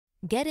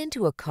Get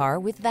into a car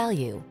with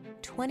value.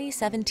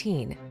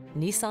 2017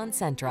 Nissan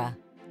Sentra.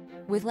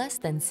 With less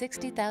than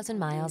 60,000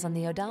 miles on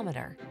the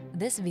odometer,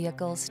 this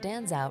vehicle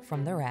stands out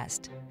from the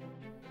rest.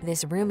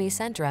 This roomy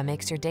Sentra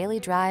makes your daily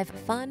drive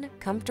fun,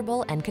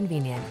 comfortable, and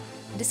convenient.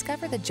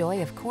 Discover the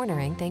joy of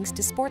cornering thanks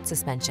to sport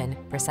suspension,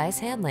 precise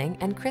handling,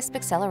 and crisp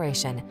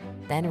acceleration.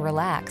 Then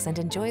relax and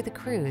enjoy the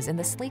cruise in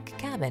the sleek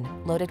cabin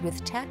loaded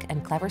with tech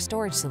and clever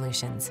storage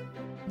solutions.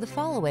 The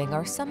following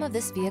are some of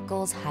this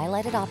vehicle's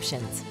highlighted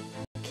options: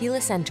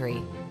 keyless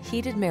entry,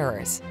 heated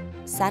mirrors,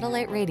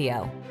 satellite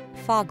radio,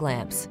 fog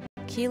lamps,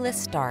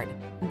 keyless start,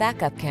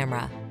 backup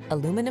camera,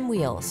 aluminum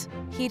wheels,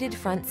 heated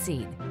front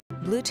seat,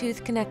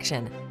 Bluetooth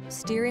connection,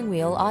 steering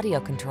wheel audio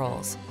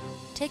controls.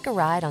 Take a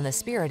ride on the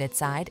spirited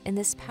side in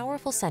this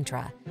powerful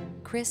Sentra.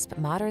 Crisp,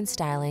 modern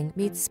styling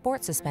meets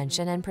sport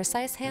suspension and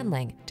precise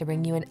handling to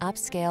bring you an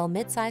upscale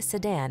midsize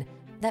sedan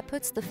that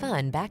puts the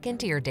fun back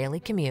into your daily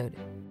commute.